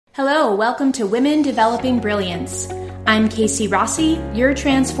Hello, welcome to Women Developing Brilliance. I'm Casey Rossi, your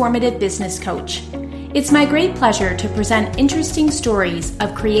transformative business coach. It's my great pleasure to present interesting stories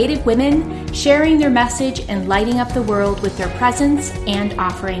of creative women sharing their message and lighting up the world with their presence and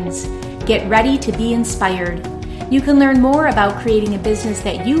offerings. Get ready to be inspired. You can learn more about creating a business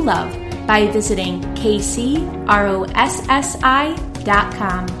that you love by visiting kcrossi.com.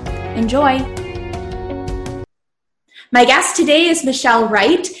 Enjoy. My guest today is Michelle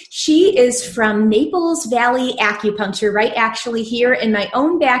Wright. She is from Naples Valley Acupuncture, right actually here in my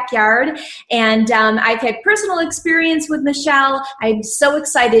own backyard. And I've had personal experience with Michelle. I'm so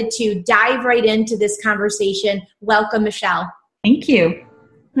excited to dive right into this conversation. Welcome, Michelle. Thank you.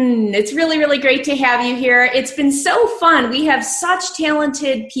 It's really, really great to have you here. It's been so fun. We have such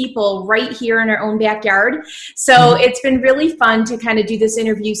talented people right here in our own backyard. So it's been really fun to kind of do this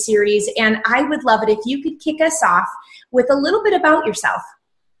interview series. And I would love it if you could kick us off with a little bit about yourself.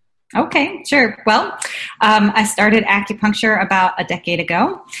 Okay, sure. Well, I started acupuncture about a decade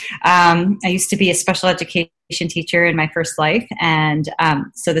ago. I used to be a special education teacher in my first life, and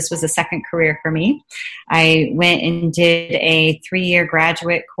so this was a second career for me. I went and did a 3-year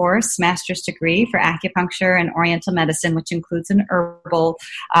graduate course, master's degree for acupuncture and oriental medicine, which includes an herbal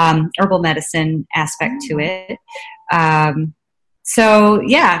medicine aspect to it.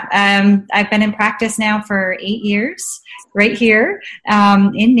 I've been in practice now for 8 years, right here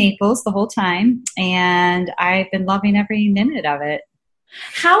in Naples the whole time, and I've been loving every minute of it.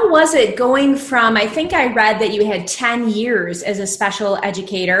 How was it going from, I think I read that you had 10 years as a special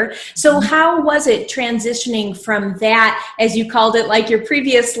educator. So how was it transitioning from that, as you called it, like your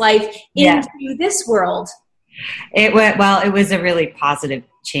previous life, into this world? It was a really positive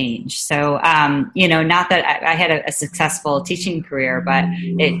change. So, not that I had a successful teaching career, but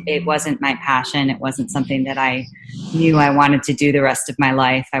it wasn't my passion. It wasn't something that I knew I wanted to do the rest of my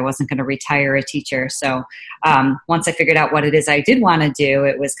life. I wasn't going to retire a teacher. So once I figured out what it is I did want to do,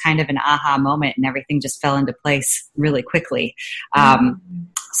 it was kind of an aha moment and everything just fell into place really quickly.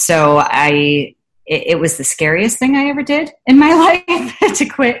 It was the scariest thing I ever did in my life to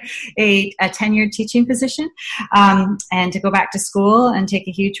quit a tenured teaching position and to go back to school and take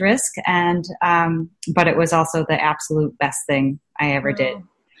a huge risk. But it was also the absolute best thing I ever did.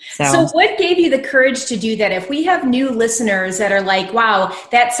 So what gave you the courage to do that? If we have new listeners that are like, wow,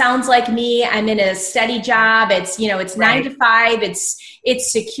 that sounds like me. I'm in a steady job. It's 9 to 5.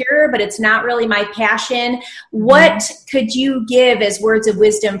 It's secure, but it's not really my passion. What could you give as words of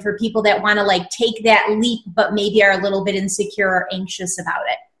wisdom for people that want to take that leap, but maybe are a little bit insecure or anxious about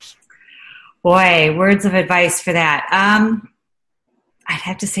it? Boy, words of advice for that. I'd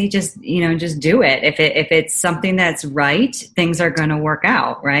have to say just do it. If it's something that's right, things are going to work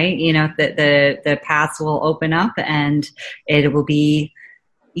out, right? The paths will open up and it will be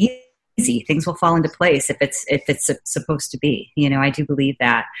easy. Things will fall into place if it's supposed to be. I do believe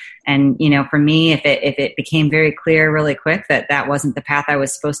that. And for me, if it became very clear really quick that wasn't the path I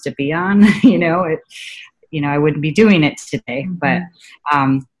was supposed to be on, I wouldn't be doing it today. But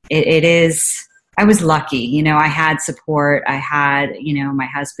it is. I was lucky, I had support. I had, my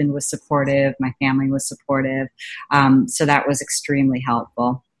husband was supportive. My family was supportive. So that was extremely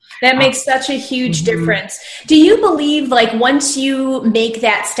helpful. That makes such a huge difference. Do you believe once you make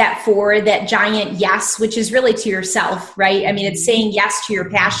that step forward, that giant yes, which is really to yourself, right? I mean, it's saying yes to your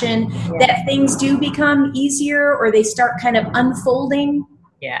passion, that things do become easier or they start kind of unfolding?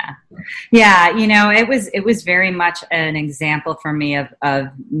 Yeah. It was very much an example for me of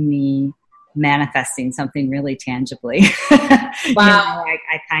me manifesting something really tangibly. Wow.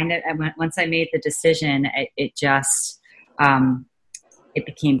 Once I made the decision, it just, it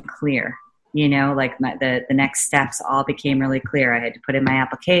became clear, the next steps all became really clear. I had to put in my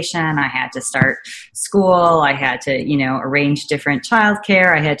application. I had to start school. I had to, arrange different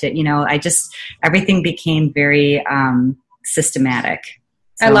childcare. I had to, everything became very, systematic.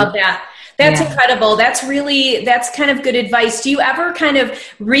 So, I love that. That's incredible. That's kind of good advice. Do you ever kind of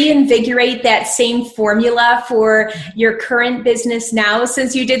reinvigorate that same formula for your current business now,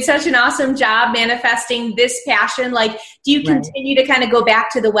 since you did such an awesome job manifesting this passion? Do you continue to kind of go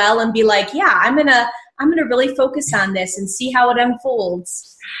back to the well and be like, I'm going to really focus on this and see how it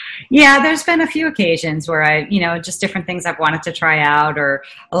unfolds? Yeah, there's been a few occasions where I, just different things I've wanted to try out, or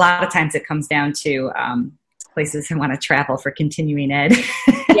a lot of times it comes down to, places I want to travel for continuing ed.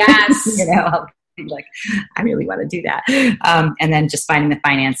 Yes. I'll be like, I really want to do that. And then just finding the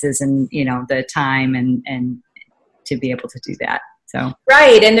finances and, the time and to be able to do that. So.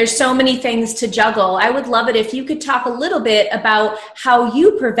 Right. And there's so many things to juggle. I would love it if you could talk a little bit about how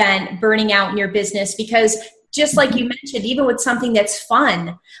you prevent burning out in your business, because just like you mentioned, even with something that's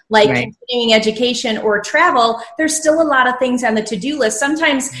fun, like continuing education or travel, there's still a lot of things on the to-do list.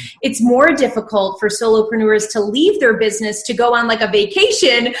 Sometimes it's more difficult for solopreneurs to leave their business to go on like a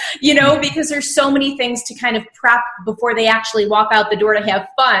vacation, you know, because there's so many things to kind of prep before they actually walk out the door to have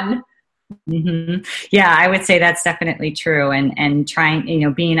fun. Mm-hmm. Yeah, I would say that's definitely true. And trying, you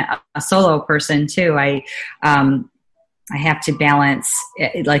know, being a solo person too, I have to balance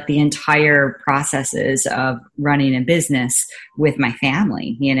like the entire processes of running a business with my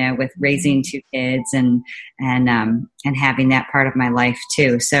family, you know, with raising 2 kids and having that part of my life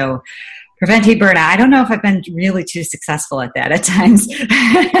too. So preventing burnout, I don't know if I've been really too successful at that at times.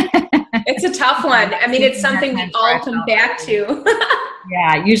 It's a tough one. I mean, it's something we all come back to.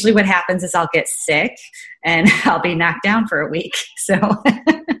 Yeah, usually what happens is I'll get sick and I'll be knocked down for a week. So,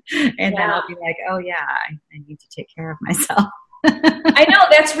 then I'll be like, oh yeah, I need to take care of myself. I know,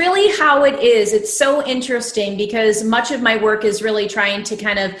 that's really how it is. It's so interesting because much of my work is really trying to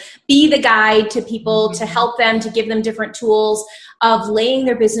kind of be the guide to people, to help them, to give them different tools of laying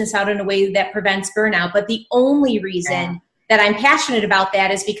their business out in a way that prevents burnout. But the only reason that I'm passionate about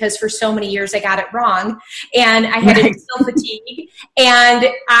that is because for so many years I got it wrong and I had instill fatigue, and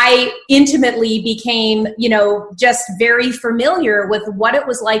I intimately became, you know, just very familiar with what it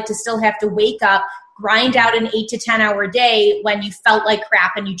was like to still have to wake up, grind out an 8 to 10 hour day when you felt like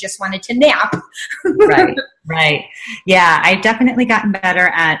crap and you just wanted to nap. Right. Yeah, I've definitely gotten better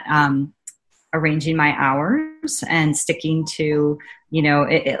at arranging my hours and sticking to, you know,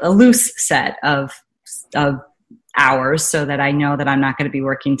 a loose set of hours so that I know that I'm not going to be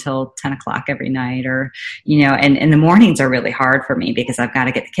working till 10 o'clock every night, or, you know, and the mornings are really hard for me because I've got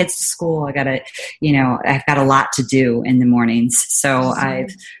to get the kids to school. I got to, you know, I've got a lot to do in the mornings. So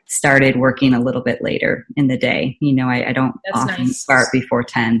I've started working a little bit later in the day. You know, I don't often start before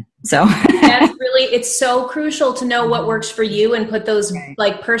 10. So that's really, it's so crucial to know what works for you and put those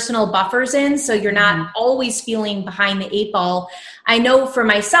like personal buffers in so you're not always feeling behind the 8 ball. I know for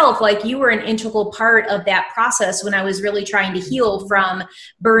myself, like you were an integral part of that process when I was really trying to heal from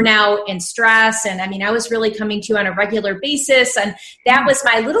burnout and stress. And I mean, I was really coming to you on a regular basis. And that was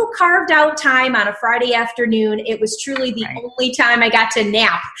my little carved out time on a Friday afternoon. It was truly the only time I got to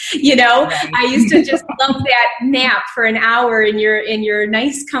nap. You know, I used to just love that nap for an hour in your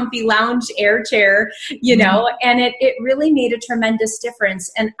nice, comfy lounge air chair, you know, and it really made a tremendous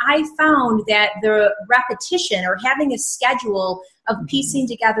difference. And I found that the repetition or having a schedule of piecing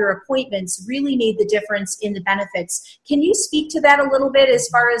together appointments really made the difference in the benefits. Can you speak to that a little bit as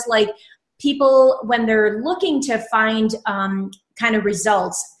far as like people when they're looking to find kind of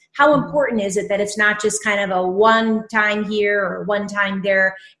results? How important is it that it's not just kind of a one time here or one time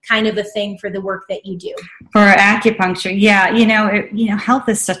there kind of a thing for the work that you do? For acupuncture, yeah, you know, health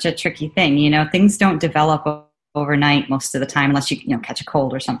is such a tricky thing. You know, things don't develop overnight most of the time unless you catch a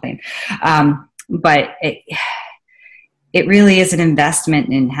cold or something. But it really is an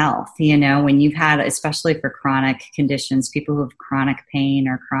investment in health. You know, when you've had, especially for chronic conditions, people who have chronic pain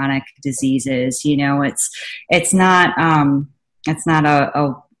or chronic diseases, you know, it's not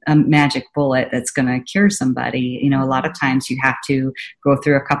a magic bullet that's going to cure somebody. You know, a lot of times you have to go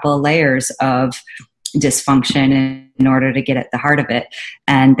through a couple of layers of dysfunction in order to get at the heart of it.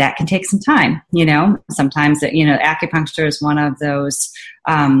 And that can take some time, you know. Sometimes, you know, acupuncture is one of those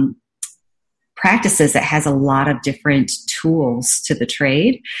practices that has a lot of different tools to the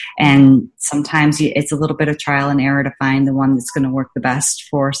trade. And sometimes it's a little bit of trial and error to find the one that's going to work the best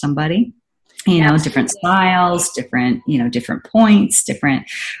for somebody. You know, different styles, different points, different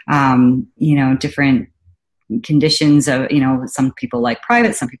conditions of, you know, some people like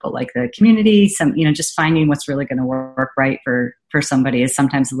private, some people like the community, some, you know, just finding what's really going to work right for somebody is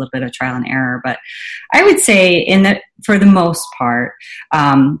sometimes a little bit of trial and error. But I would say for the most part,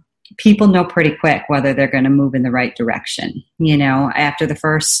 people know pretty quick whether they're going to move in the right direction. You know, after the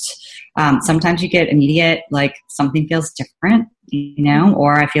first, sometimes you get immediate, like something feels different, you know,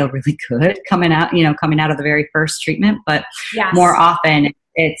 or I feel really good coming out of the very first treatment. But more often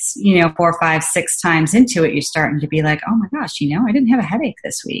it's, you know, 4, 5, 6 times into it, you're starting to be like, oh my gosh, you know, I didn't have a headache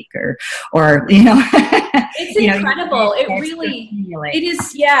this week or, you know, it's incredible. It really, it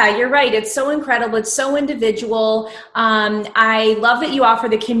is. Yeah, you're right. It's so incredible. It's so individual. I love that you offer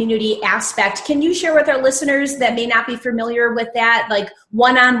the community aspect. Can you share with our listeners that may not be familiar with that, like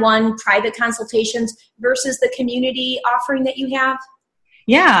one-on-one private consultations versus the community offering that you have?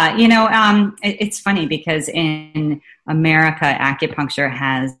 Yeah, you know, it's funny because in America, acupuncture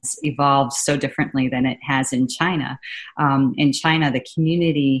has evolved so differently than it has in China. In China, the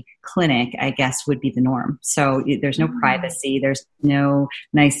community clinic, I guess, would be the norm. So there's no privacy, there's no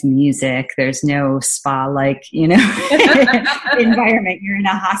nice music, there's no spa-like, environment. You're in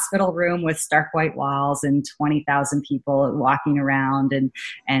a hospital room with stark white walls and 20,000 people walking around,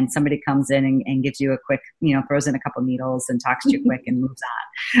 and somebody comes in and gives you a quick, throws in a couple needles and talks to you quick and moves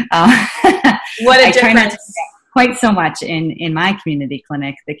on. What a difference. Quite so much in my community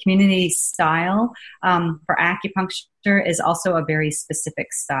clinic. The community style for acupuncture is also a very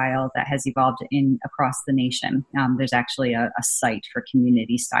specific style that has evolved across the nation. There's actually a site for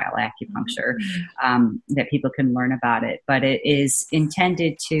community style acupuncture that people can learn about it. But it is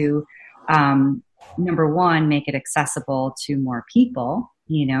intended to, number one, make it accessible to more people,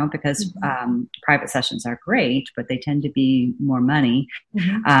 because private sessions are great, but they tend to be more money.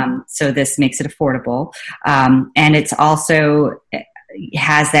 So this makes it affordable. And it's also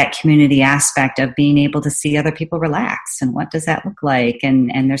has that community aspect of being able to see other people relax. And what does that look like? And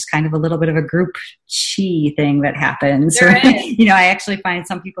there's kind of a little bit of a group chi thing that happens. I actually find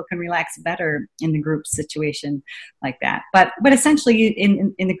some people can relax better in the group situation like that. But essentially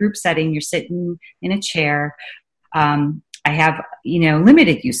in the group setting, you're sitting in a chair. I have,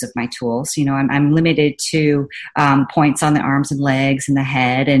 limited use of my tools. I'm limited to points on the arms and legs and the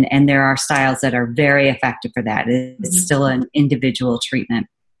head. And there are styles that are very effective for that. It's still an individual treatment.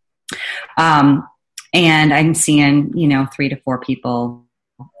 And I'm seeing, 3 to 4 people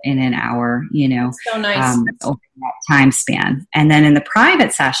in an hour, so nice. Over that time span. And then in the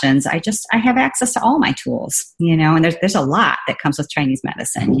private sessions, I have access to all my tools, and there's a lot that comes with Chinese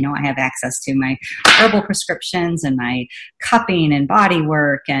medicine. I have access to my herbal prescriptions and my cupping and body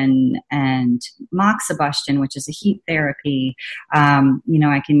work and moxibustion, which is a heat therapy.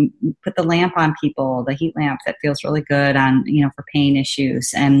 I can put the lamp on people, the heat lamp that feels really good on, for pain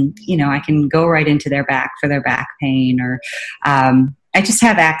issues. And, I can go right into their back for their back pain, or, I just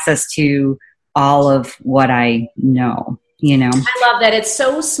have access to all of what I know. I love that. It's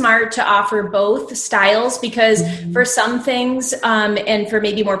so smart to offer both styles, because for some things, and for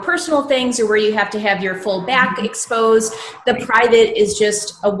maybe more personal things, or where you have to have your full back exposed, the private is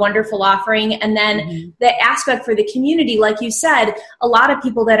just a wonderful offering. And then the aspect for the community, like you said, a lot of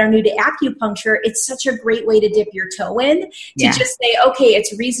people that are new to acupuncture, it's such a great way to dip your toe in, to just say, okay,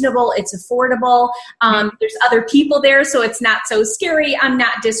 it's reasonable, it's affordable. There's other people there, so it's not so scary. I'm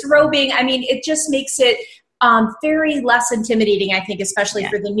not disrobing. I mean, it just makes it very less intimidating, I think, especially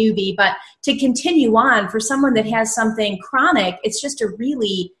for the newbie. But to continue on, for someone that has something chronic, it's just a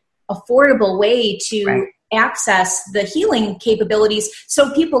really affordable way to access the healing capabilities,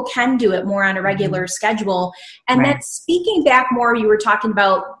 so people can do it more on a regular schedule. And then speaking back more, you were talking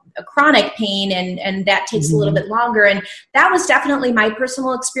about a chronic pain, and that takes a little bit longer. And that was definitely my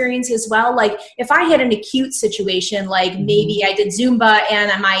personal experience as well. Like if I had an acute situation, like maybe I did Zumba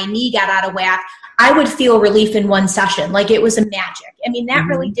and my knee got out of whack, I would feel relief in one session. Like it was a magic. I mean, that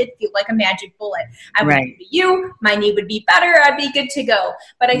really did feel like a magic bullet. I would be you, my knee would be better, I'd be good to go.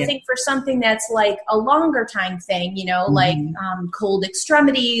 But I think for something that's like a longer time thing, like cold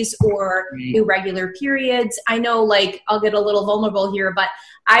extremities or irregular periods. I know, like, I'll get a little vulnerable here, but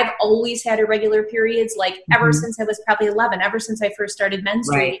I've always had irregular periods, like ever since I was probably 11, ever since I first started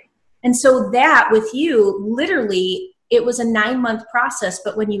menstruating. And so that with you, literally, it was a 9-month process.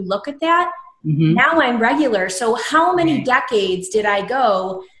 But when you look at that, now I'm regular. So how many decades did I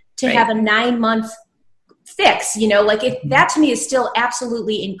go to have a 9-month fix? That to me is still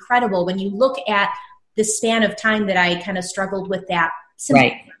absolutely incredible when you look at the span of time that I kind of struggled with that,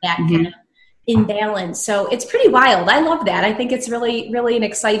 that kind of imbalance. So it's pretty wild. I love that. I think it's really, really an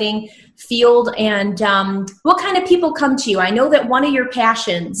exciting field. And what kind of people come to you? I know that one of your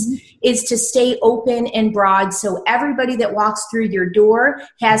passions is to stay open and broad, so everybody that walks through your door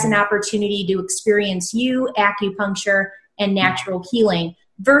has an opportunity to experience you, acupuncture, and natural healing,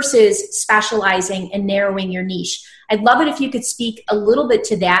 versus specializing and narrowing your niche. I'd love it if you could speak a little bit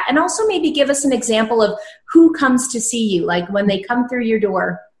to that, and also maybe give us an example of who comes to see you, like when they come through your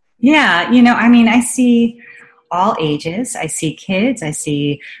door. Yeah, I see all ages. I see kids. I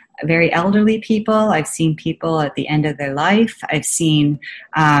see very elderly people. I've seen people at the end of their life. I've seen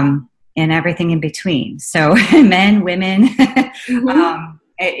and everything in between. So men, women,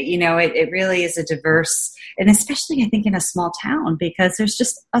 it really is a diverse, and especially I think in a small town, because there's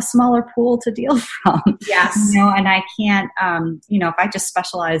just a smaller pool to deal from. Yes. And I can't, if I just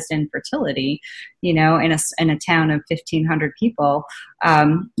specialized in fertility, in a town of 1,500 people,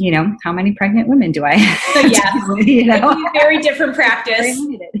 how many pregnant women do I have? Yes. Very different practice. Very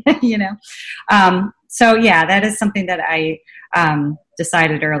limited, So yeah, that is something that I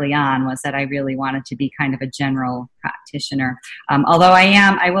decided early on, was that I really wanted to be kind of a general practitioner. Although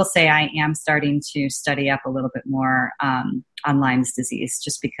I will say I am starting to study up a little bit more on Lyme's disease,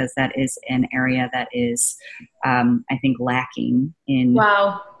 just because that is an area that is, I think, lacking in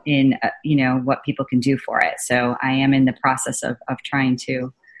what people can do for it. So I am in the process of trying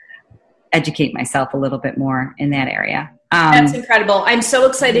to educate myself a little bit more in that area. That's incredible. I'm so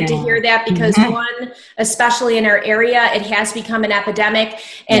excited to hear that, because one, especially in our area, it has become an epidemic.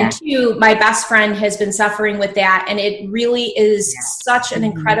 And two, my best friend has been suffering with that. And it really is such an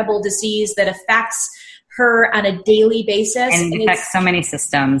incredible disease that affects her on a daily basis. And it affects so many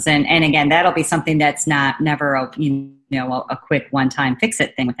systems. And again, that'll be something that's never a quick one-time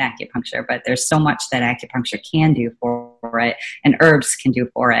fix-it thing with acupuncture, but there's so much that acupuncture can do for it, and herbs can do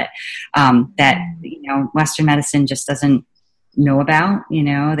for it, that Western medicine just doesn't know about.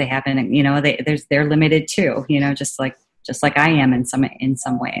 They haven't. They're limited too. just like I am in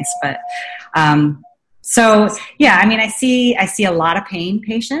some ways. But so yeah, I mean, I see a lot of pain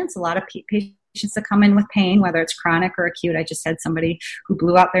patients, a lot of patients that come in with pain, whether it's chronic or acute. I just had somebody who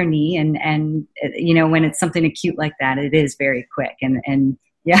blew out their knee, and when it's something acute like that, it is very quick. And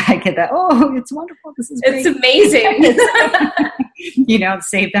yeah, I get that. Oh, it's wonderful. This is great. It's amazing.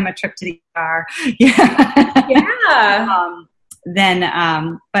 Save them a trip to the ER. Yeah. Yeah.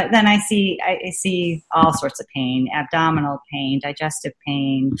 But then I see all sorts of pain: abdominal pain, digestive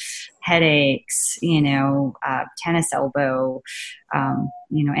pain, headaches, tennis elbow,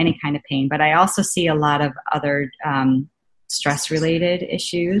 any kind of pain. But I also see a lot of other stress related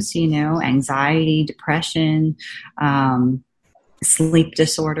issues, anxiety, depression, sleep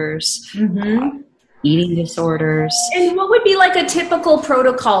disorders, eating disorders. And what would be like a typical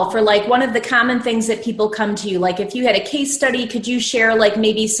protocol for like one of the common things that people come to you? Like if you had a case study, could you share like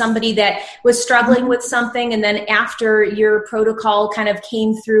maybe somebody that was struggling with something, and then after your protocol kind of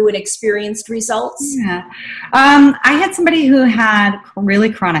came through and experienced results? Yeah. I had somebody who had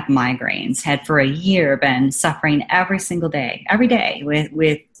really chronic migraines, had for a year been suffering every single day, every day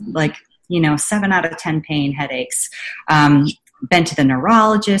with 7 out of 10 pain headaches. Been to the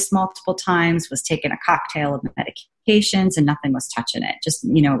neurologist multiple times, was taking a cocktail of medications, and nothing was touching it. Just,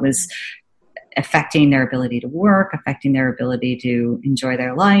 it was affecting their ability to work, affecting their ability to enjoy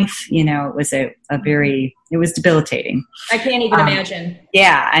their life. It was it was debilitating. I can't even imagine.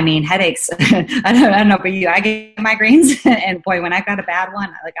 Yeah. I mean, headaches, I don't know about you, I get migraines and boy, when I've got a bad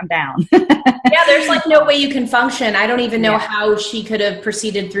one, I'm down. Yeah. There's like no way you can function. I don't even know how she could have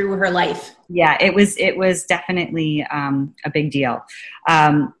proceeded through her life. Yeah, it was definitely a big deal.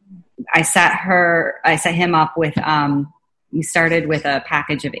 I set him up with, we started with a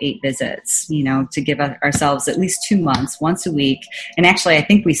package of 8 visits, to give ourselves at least 2 months, once a week. And actually, I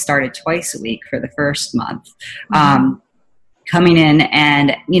think we started twice a week for the first month. Coming in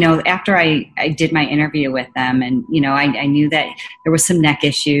and, after I did my interview with them and, I knew that there was some neck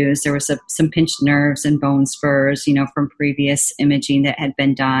issues, there was some pinched nerves and bone spurs, from previous imaging that had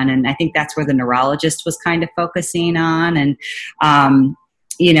been done. And I think that's where the neurologist was kind of focusing on. And,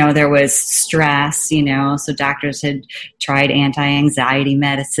 there was stress, so doctors had tried anti-anxiety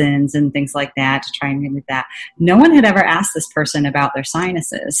medicines and things like that to try and remove that. No one had ever asked this person about their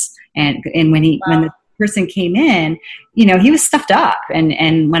sinuses. And when the person came in, he was stuffed up.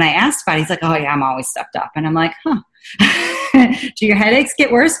 And when I asked about it, he's like, oh yeah, I'm always stuffed up. And I'm like, do your headaches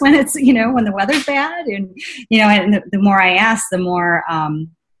get worse when it's, when the weather's bad? And, and the more I asked, the more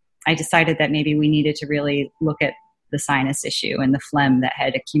I decided that maybe we needed to really look at the sinus issue and the phlegm that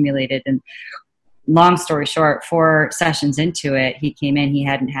had accumulated. And long story short, 4 sessions into it, he came in, he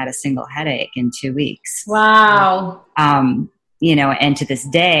hadn't had a single headache in 2 weeks. Wow. And to this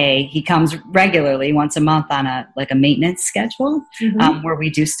day, he comes regularly once a month on a maintenance schedule, where we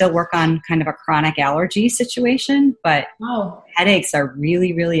do still work on kind of a chronic allergy situation, but headaches are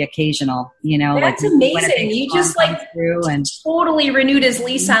really, really occasional, That's amazing. You just through and totally renewed his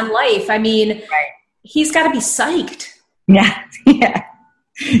lease on life. I mean, he's got to be psyched. Yeah. Yeah.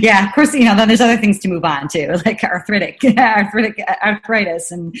 Yeah, of course, then there's other things to move on to, like arthritis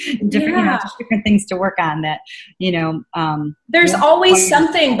and different, different things to work on that, there's always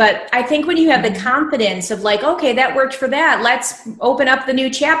something, but I think when you have the confidence of like, okay, that worked for that, let's open up the new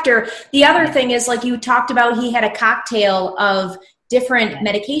chapter. The other thing is like you talked about, he had a cocktail of different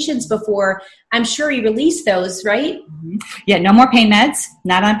medications before. I'm sure he released those, right? Yeah, no more pain meds,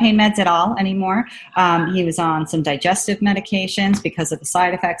 not on pain meds at all anymore. He was on some digestive medications because of the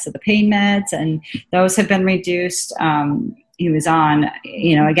side effects of the pain meds, and those have been reduced. was on,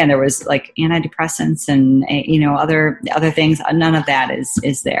 again, there was like antidepressants and, other things. None of that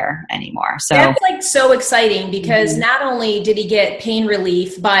is there anymore. So that's like so exciting because not only did he get pain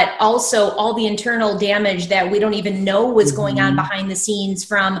relief, but also all the internal damage that we don't even know was going on behind the scenes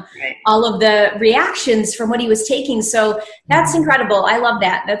from all of the reactions from what he was taking. So that's incredible. I love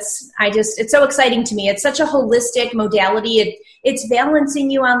that. It's so exciting to me. It's such a holistic modality. It's balancing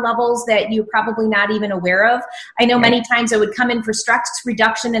you on levels that you're probably not even aware of. I know many times I would come in for stress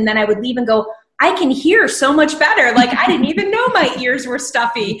reduction and then I would leave and go, I can hear so much better. Like I didn't even know my ears were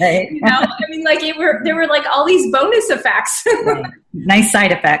stuffy. Right. I mean, like there were like all these bonus effects. Right. Nice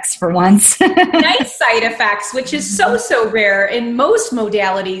side effects for once. Nice side effects, which is so rare in most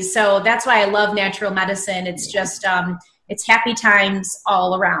modalities. So that's why I love natural medicine. It's just, it's happy times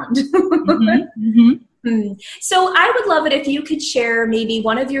all around. So I would love it if you could share maybe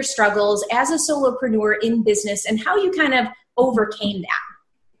one of your struggles as a solopreneur in business and how you kind of overcame that.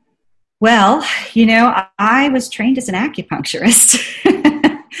 Well, I was trained as an acupuncturist.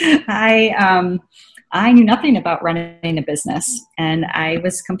 I knew nothing about running a business, and I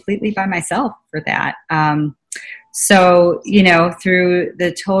was completely by myself for that. So, through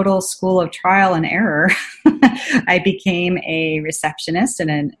the total school of trial and error, I became a receptionist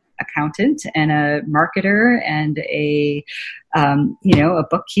and an accountant and a marketer and a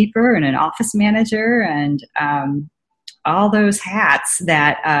bookkeeper and an office manager and all those hats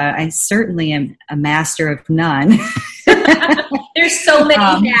that I certainly am a master of none. There's so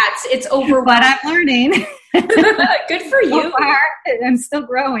many hats. It's overwhelming. But I'm learning. Good for you. So far, I'm still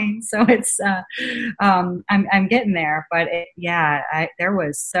growing, so it's I'm getting there. But there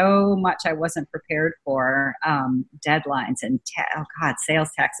was so much I wasn't prepared for. Deadlines and sales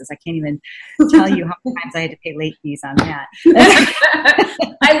taxes. I can't even tell you how many times I had to pay late fees on that.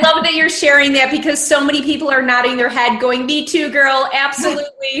 I love that you're sharing that because so many people are nodding their head, going, "Me too, girl,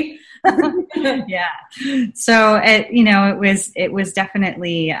 absolutely." Yeah. So it was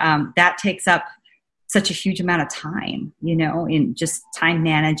definitely that takes up such a huge amount of time, in just time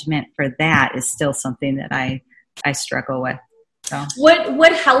management for that is still something that I struggle with. So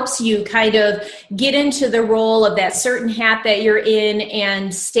what helps you kind of get into the role of that certain hat that you're in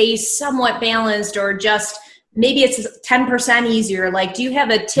and stay somewhat balanced, or just maybe it's 10% easier? Like, do you have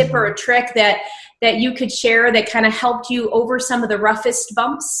a tip or a trick that you could share that kind of helped you over some of the roughest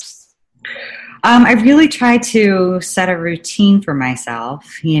bumps? I really try to set a routine for myself,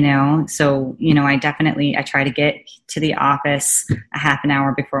 so, I try to get to the office a half an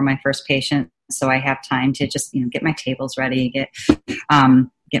hour before my first patient. So I have time to just, get my tables ready,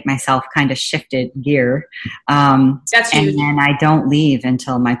 get myself kind of shifted gear. That's huge. And then I don't leave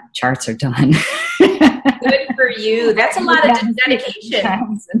until my charts are done. Good for you. That's a lot of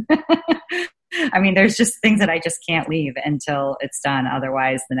dedication. I mean, there's just things that I just can't leave until it's done.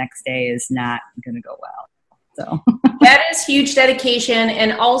 Otherwise, the next day is not going to go well. So that is huge dedication,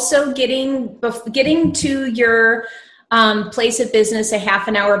 and also getting to your place of business a half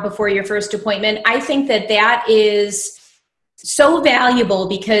an hour before your first appointment. I think that is so valuable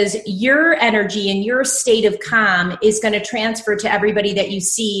because your energy and your state of calm is going to transfer to everybody that you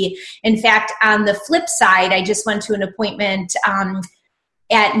see. In fact, on the flip side, I just went to an appointment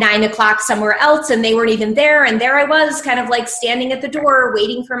at 9:00 somewhere else, and they weren't even there. And there I was kind of like standing at the door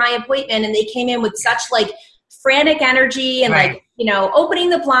waiting for my appointment. And they came in with such like frantic energy and right.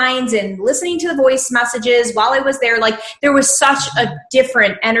 Opening the blinds and listening to the voice messages while I was there. Like there was such a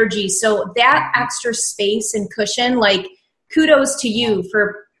different energy. So that extra space and cushion, like kudos to you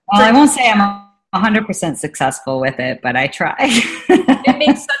for. Well, I won't say I'm 100% successful with it, but I try. It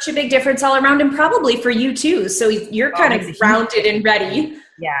makes such a big difference all around, and probably for you too. So you're kind of grounded and ready.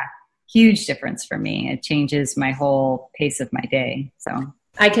 Yeah. Huge difference for me. It changes my whole pace of my day. So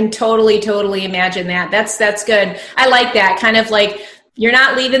I can totally imagine that. That's good. I like that kind of like you're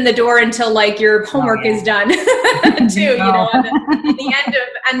not leaving the door until like your homework is done too. No.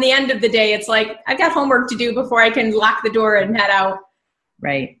 At the end of the day, it's like I've got homework to do before I can lock the door and head out.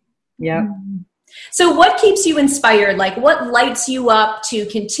 Right. Yep. So what keeps you inspired? Like what lights you up to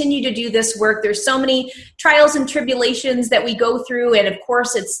continue to do this work? There's so many trials and tribulations that we go through. And of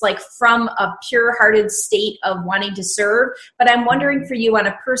course, it's like from a pure-hearted state of wanting to serve. But I'm wondering for you on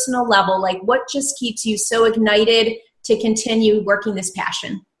a personal level, like what just keeps you so ignited to continue working this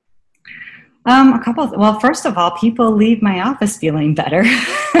passion? First of all, people leave my office feeling better.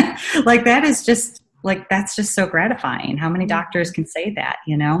 That's just so gratifying. How many doctors can say that,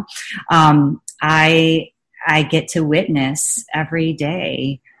 I get to witness every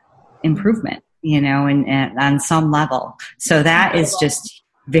day improvement, and on some level. So that is just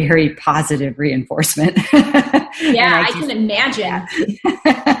very positive reinforcement. Yeah, I can imagine.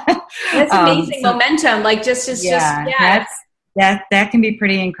 That's amazing momentum. Like that can be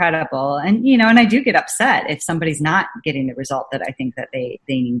pretty incredible. And, and I do get upset if somebody's not getting the result that I think that they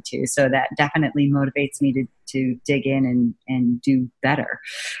need to. So that definitely motivates me to dig in and do better.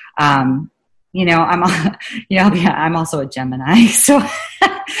 I'm also a Gemini, so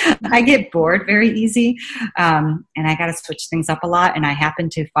I get bored very easy. And I got to switch things up a lot. And I happen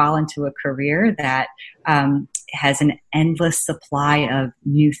to fall into a career that has an endless supply of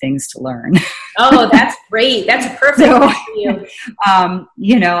new things to learn. Oh, that's great. That's perfect for you.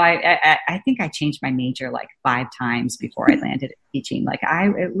 I think I changed my major like 5 times before I landed at teaching. Like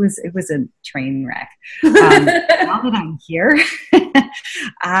it was a train wreck. Now that I'm here,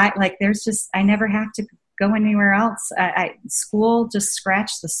 I never have to go anywhere else. School just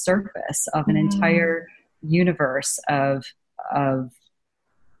scratched the surface of an entire universe of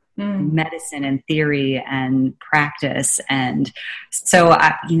medicine and theory and practice. And so,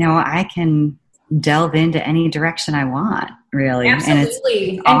 I can delve into any direction I want, really.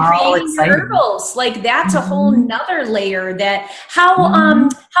 Absolutely. And creating your herbals, like that's a whole nother layer that how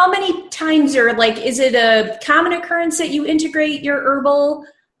many times is it a common occurrence that you integrate your herbal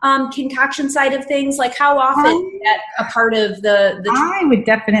concoction side of things? Like how often is that a part of the I would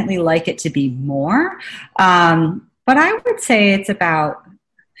definitely like it to be more. But I would say it's about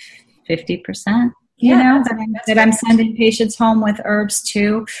 50%, that I'm sending patients home with herbs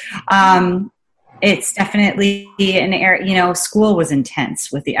too. It's definitely an area, school was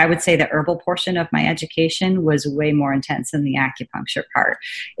intense I would say the herbal portion of my education was way more intense than the acupuncture part.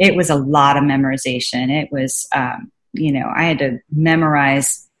 It was a lot of memorization. It was, I had to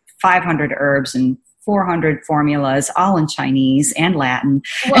memorize 500 herbs and 400 formulas, all in Chinese and Latin.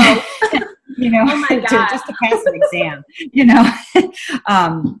 Whoa. Oh my God. Just to pass an exam,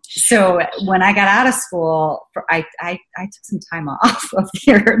 So when I got out of school, I took some time off of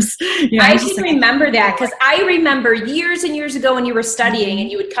the herbs. I can remember that because I remember years and years ago when you were studying and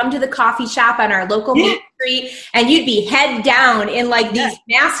you would come to the coffee shop on our local main street and you'd be head down in these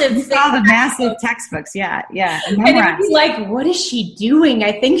massive things. All the massive textbooks. Yeah. And it'd be like, what is she doing?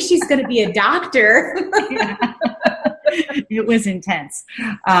 I think she's going to be a doctor. It was intense.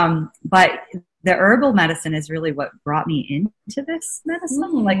 But the herbal medicine is really what brought me into this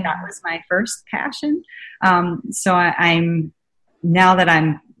medicine. Like that was my first passion. So I'm now that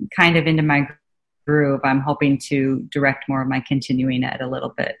I'm kind of into my groove, I'm hoping to direct more of my continuing ed a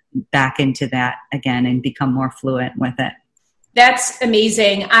little bit back into that again and become more fluent with it. That's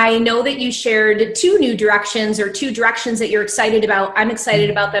amazing. I know that you shared 2 new directions or 2 directions that you're excited about. I'm excited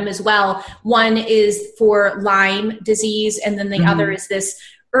about them as well. One is for Lyme disease, and then the other is this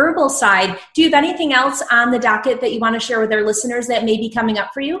herbal side. Do you have anything else on the docket that you want to share with our listeners that may be coming up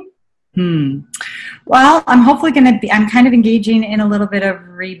for you? Well, I'm hopefully I'm kind of engaging in a little bit of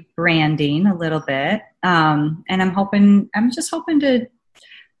rebranding a little bit. And I'm just hoping to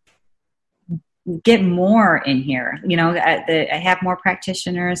get more in here. I have more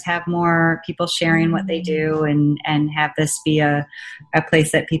practitioners, have more people sharing what they do, and have this be a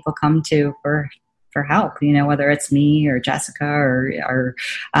place that people come to for help, whether it's me or Jessica or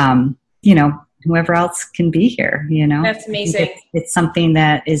whoever else can be here, That's amazing. It's something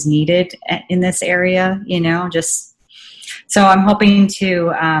that is needed in this area, so I'm hoping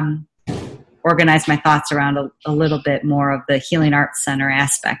to, organize my thoughts around a little bit more of the Healing Arts Center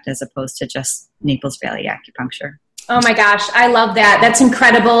aspect as opposed to just Naples Valley Acupuncture. Oh my gosh, I love that. That's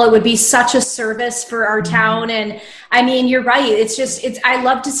incredible. It would be such a service for our town. And I mean, you're right. I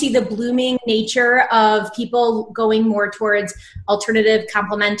love to see the blooming nature of people going more towards alternative,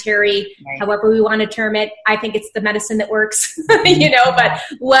 complementary, however we want to term it. I think it's the medicine that works, but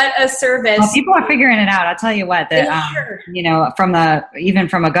what a service. Well, people are figuring it out. I'll tell you what, even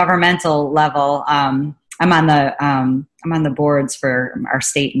from a governmental level, I'm on the boards for our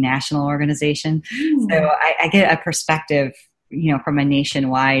state and national organization. So I get a perspective, from a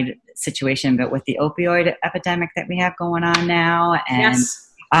nationwide situation, but with the opioid epidemic that we have going on now and,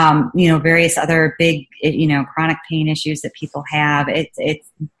 various other big, chronic pain issues that people have, it's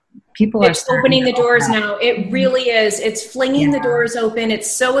opening the doors now. It really is. It's flinging the doors open.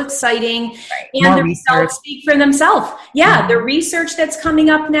 It's so exciting. And more the results speak for themselves. The research that's coming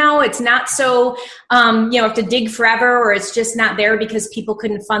up now, it's not so, have to dig forever or it's just not there because people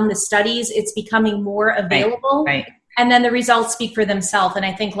couldn't fund the studies. It's becoming more available. Right. And then the results speak for themselves. And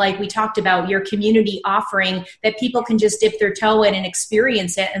I think like we talked about, your community offering that people can just dip their toe in and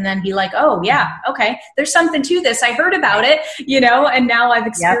experience it and then be like, oh yeah, okay, there's something to this. I heard about it, and now I've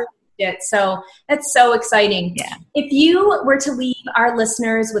experienced it. So that's so exciting. Yeah. If you were to leave our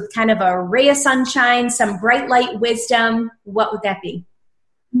listeners with kind of a ray of sunshine, some bright light wisdom, what would that be?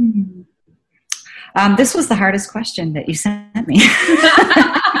 This was the hardest question that you sent me.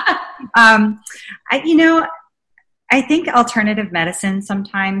 I think alternative medicine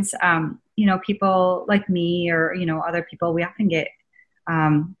sometimes, people like me or, other people, we often get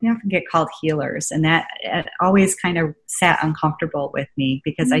called healers, and that it always kind of sat uncomfortable with me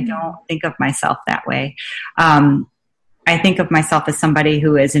because I don't think of myself that way. I think of myself as somebody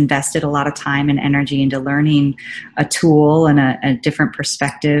who has invested a lot of time and energy into learning a tool and a different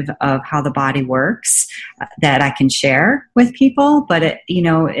perspective of how the body works that I can share with people. But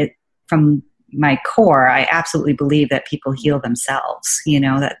from my core, I absolutely believe that people heal themselves.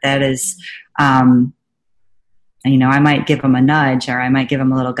 That is, I might give them a nudge or I might give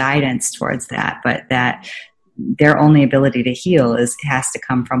them a little guidance towards that, but that their only ability to heal has to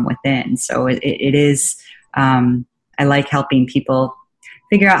come from within. So it is. I like helping people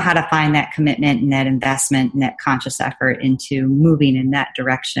figure out how to find that commitment and that investment and that conscious effort into moving in that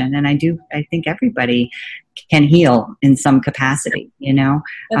direction. And I think everybody can heal in some capacity,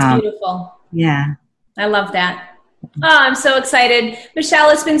 That's beautiful. Yeah. I love that. Oh, I'm so excited.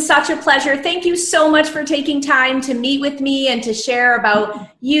 Michelle, it's been such a pleasure. Thank you so much for taking time to meet with me and to share about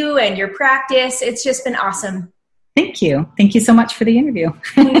you and your practice. It's just been awesome. Thank you. Thank you so much for the interview.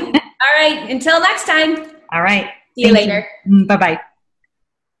 All right. Until next time. All right. See you later. Bye-bye.